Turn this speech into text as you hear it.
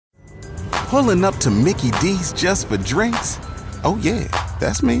Pulling up to Mickey D's just for drinks? Oh yeah,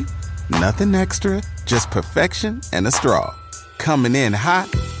 that's me. Nothing extra, just perfection and a straw. Coming in hot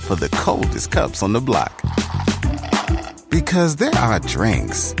for the coldest cups on the block. Because there are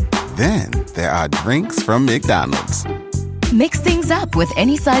drinks. Then there are drinks from McDonald's. Mix things up with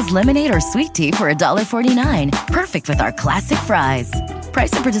any size lemonade or sweet tea for $1.49. Perfect with our classic fries.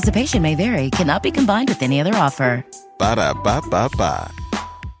 Price and participation may vary. Cannot be combined with any other offer. Ba-da-ba-ba-ba.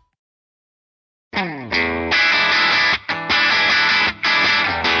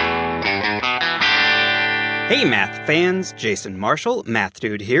 Hey math fans, Jason Marshall, Math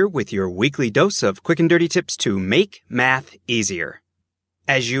Dude here with your weekly dose of quick and dirty tips to make math easier.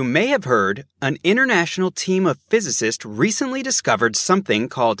 As you may have heard, an international team of physicists recently discovered something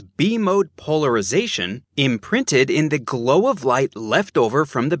called B-mode polarization imprinted in the glow of light left over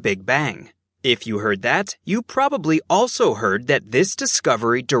from the Big Bang. If you heard that, you probably also heard that this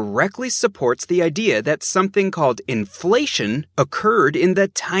discovery directly supports the idea that something called inflation occurred in the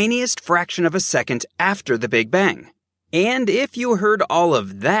tiniest fraction of a second after the Big Bang. And if you heard all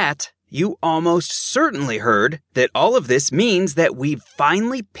of that, you almost certainly heard that all of this means that we've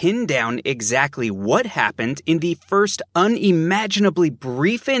finally pinned down exactly what happened in the first unimaginably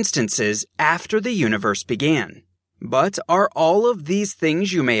brief instances after the universe began. But are all of these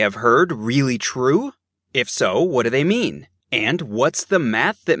things you may have heard really true? If so, what do they mean? And what's the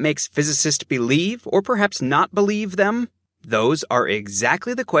math that makes physicists believe or perhaps not believe them? Those are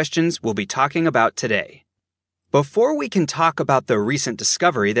exactly the questions we'll be talking about today. Before we can talk about the recent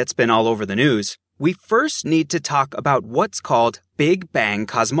discovery that's been all over the news, we first need to talk about what's called Big Bang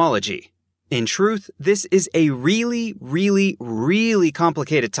cosmology. In truth, this is a really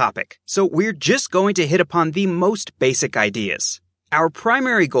complicated topic, so we're just going to hit upon the most basic ideas. Our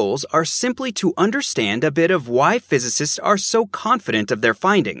primary goals are simply to understand a bit of why physicists are so confident of their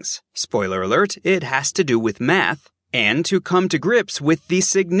findings. Spoiler alert, it has to do with math, and to come to grips with the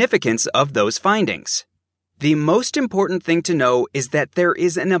significance of those findings. The most important thing to know is that there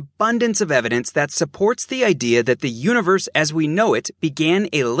is an abundance of evidence that supports the idea that the universe as we know it began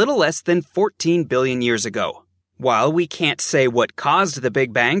a little less than 14 billion years ago. While we can't say what caused the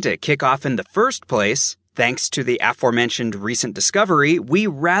Big Bang to kick off in the first place, thanks to the aforementioned recent discovery, we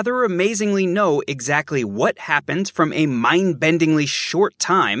rather amazingly know exactly what happened from a mind-bendingly short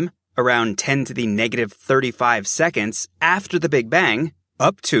time, around 10 to the negative 35 seconds after the Big Bang,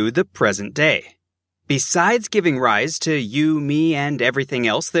 up to the present day. Besides giving rise to you, me, and everything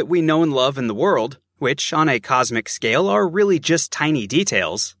else that we know and love in the world, which on a cosmic scale are really just tiny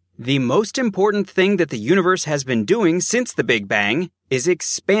details, the most important thing that the universe has been doing since the Big Bang is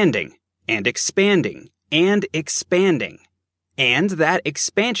expanding, and expanding, and expanding. And that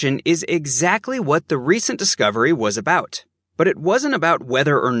expansion is exactly what the recent discovery was about. But it wasn't about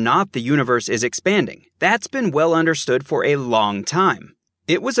whether or not the universe is expanding. That's been well understood for a long time.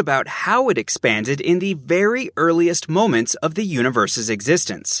 It was about how it expanded in the very earliest moments of the universe's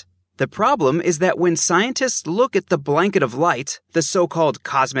existence. The problem is that when scientists look at the blanket of light, the so-called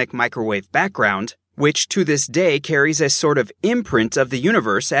cosmic microwave background, which to this day carries a sort of imprint of the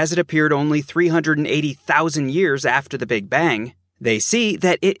universe as it appeared only 380,000 years after the Big Bang, they see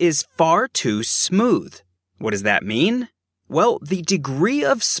that it is far too smooth. What does that mean? Well, the degree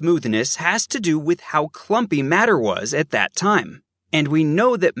of smoothness has to do with how clumpy matter was at that time. And we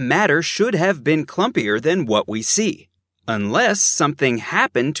know that matter should have been clumpier than what we see, unless something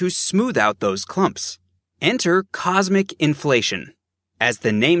happened to smooth out those clumps. Enter cosmic inflation. As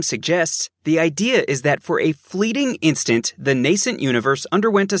the name suggests, the idea is that for a fleeting instant, the nascent universe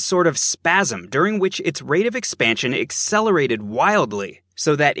underwent a sort of spasm during which its rate of expansion accelerated wildly,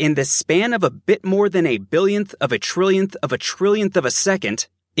 so that in the span of a bit more than a billionth of a trillionth of a trillionth of a second,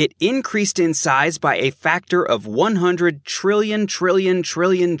 it increased in size by a factor of 100 trillion.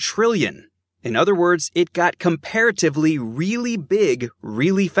 In other words, it got comparatively really big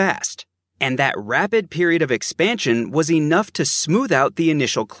really fast. And that rapid period of expansion was enough to smooth out the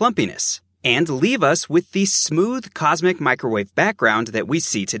initial clumpiness and leave us with the smooth cosmic microwave background that we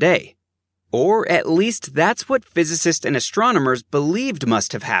see today. Or at least that's what physicists and astronomers believed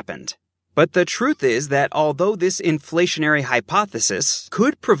must have happened. But the truth is that although this inflationary hypothesis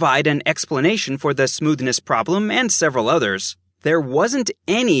could provide an explanation for the smoothness problem and several others, there wasn't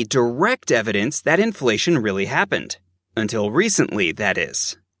any direct evidence that inflation really happened. Until recently, that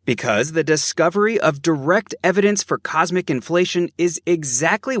is. Because the discovery of direct evidence for cosmic inflation is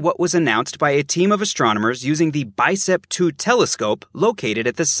exactly what was announced by a team of astronomers using the BICEP 2 telescope located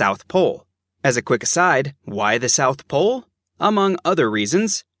at the South Pole. As a quick aside, why the South Pole? Among other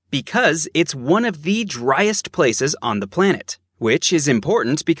reasons, because it's one of the driest places on the planet, which is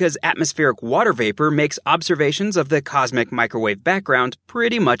important because atmospheric water vapor makes observations of the cosmic microwave background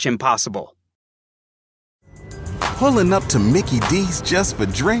pretty much impossible. Pulling up to Mickey D's just for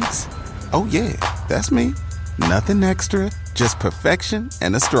drinks? Oh yeah, that's me. Nothing extra, just perfection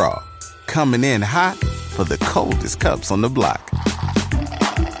and a straw. Coming in hot for the coldest cups on the block.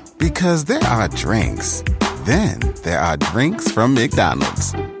 Because there are drinks. Then there are drinks from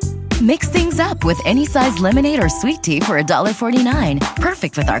McDonald's. Mix things up with any size lemonade or sweet tea for $1.49.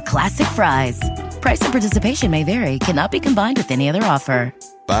 Perfect with our classic fries. Price and participation may vary. Cannot be combined with any other offer.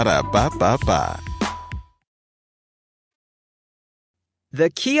 Ba-da-ba-ba-ba.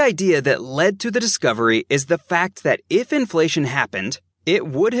 The key idea that led to the discovery is the fact that if inflation happened, it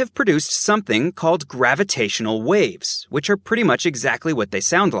would have produced something called gravitational waves, which are pretty much exactly what they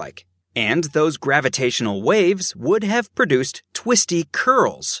sound like. And those gravitational waves would have produced twisty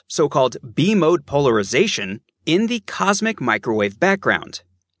curls, so-called B-mode polarization, in the cosmic microwave background.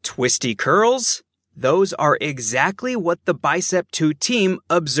 Twisty curls? Those are exactly what the BICEP 2 team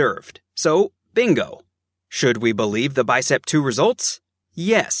observed. So, bingo. Should we believe the BICEP 2 results?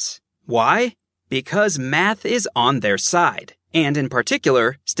 Yes. Why? Because math is on their side, and in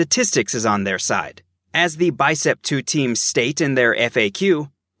particular, statistics is on their side. As the BICEP 2 team state in their FAQ,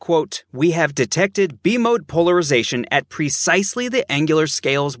 quote, "We have detected B-mode polarization at precisely the angular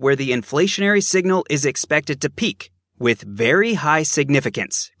scales where the inflationary signal is expected to peak, with very high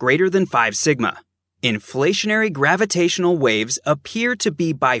significance, greater than 5 sigma. Inflationary gravitational waves appear to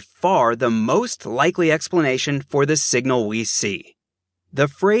be by far the most likely explanation for the signal we see." The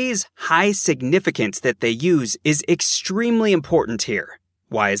phrase high significance that they use is extremely important here.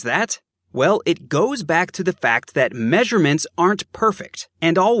 Why is that? Well, it goes back to the fact that measurements aren't perfect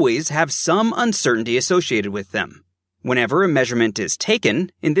and always have some uncertainty associated with them. Whenever a measurement is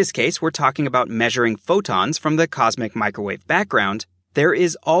taken, in this case we're talking about measuring photons from the cosmic microwave background, there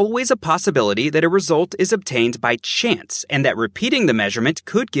is always a possibility that a result is obtained by chance and that repeating the measurement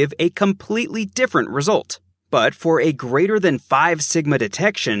could give a completely different result. But for a greater than 5 sigma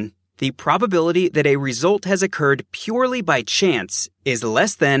detection, the probability that a result has occurred purely by chance is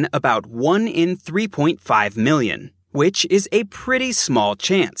less than about 1 in 3.5 million, which is a pretty small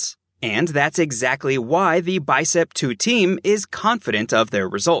chance. And that's exactly why the BICEP 2 team is confident of their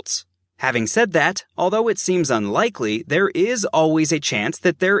results. Having said that, although it seems unlikely, there is always a chance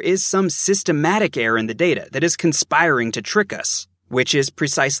that there is some systematic error in the data that is conspiring to trick us, which is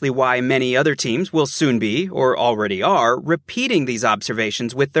precisely why many other teams will soon be, or already are, repeating these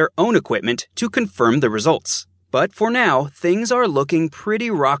observations with their own equipment to confirm the results. But for now, things are looking pretty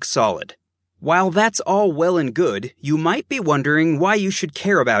rock solid. While that's all well and good, you might be wondering why you should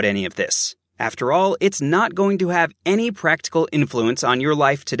care about any of this. After all, it's not going to have any practical influence on your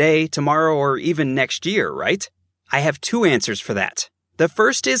life today, tomorrow, or even next year, right? I have 2 answers for that. The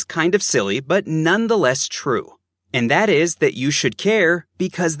first is kind of silly, but nonetheless true. And that is that you should care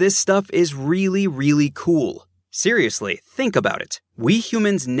because this stuff is really, really cool. Seriously, think about it. We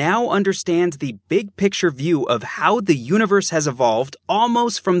humans now understand the big picture view of how the universe has evolved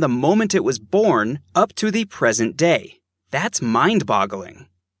almost from the moment it was born up to the present day. That's mind-boggling.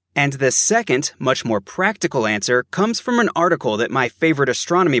 And the second, much more practical answer comes from an article that my favorite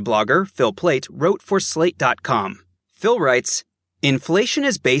astronomy blogger, Phil Plait, wrote for Slate.com. Phil writes, "Inflation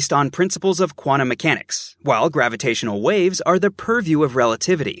is based on principles of quantum mechanics, while gravitational waves are the purview of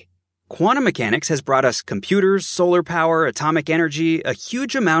relativity. Quantum mechanics has brought us computers, solar power, atomic energy, a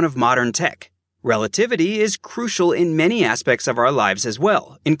huge amount of modern tech. Relativity is crucial in many aspects of our lives as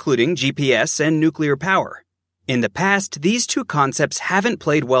well, including GPS and nuclear power. In the past, these 2 concepts haven't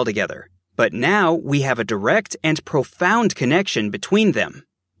played well together, but now we have a direct and profound connection between them.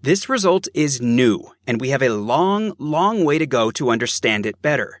 This result is new, and we have a long, long way to go to understand it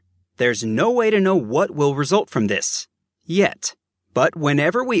better. There's no way to know what will result from this yet. But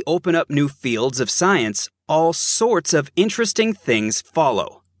whenever we open up new fields of science, all sorts of interesting things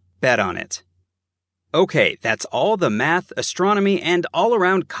follow. Bet on it." Okay, that's all the math, astronomy, and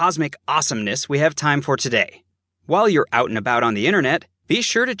all-around cosmic awesomeness we have time for today. While you're out and about on the internet, be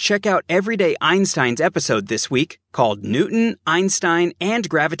sure to check out Everyday Einstein's episode this week called Newton, Einstein, and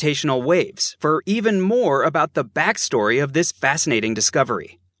Gravitational Waves for even more about the backstory of this fascinating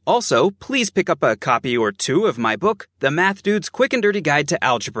discovery. Also, please pick up a copy or 2 of my book, The Math Dude's Quick and Dirty Guide to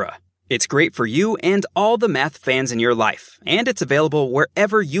Algebra. It's great for you and all the math fans in your life, and it's available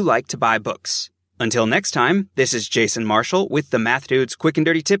wherever you like to buy books. Until next time, this is Jason Marshall with The Math Dude's Quick and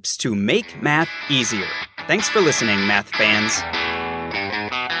Dirty Tips to make math easier. Thanks for listening, math fans.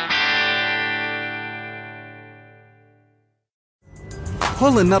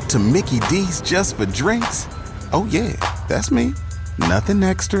 Pulling up to Mickey D's just for drinks? Oh yeah, that's me. Nothing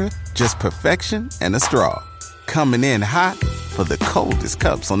extra, just perfection and a straw. Coming in hot for the coldest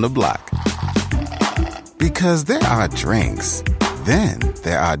cups on the block. Because there are drinks. Then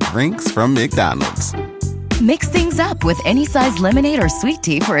there are drinks from McDonald's. Mix things up with any size lemonade or sweet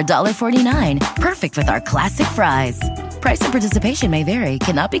tea for $1.49. Perfect with our classic fries. Price and participation may vary.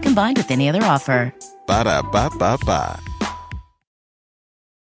 Cannot be combined with any other offer. Ba-da-ba-ba-ba.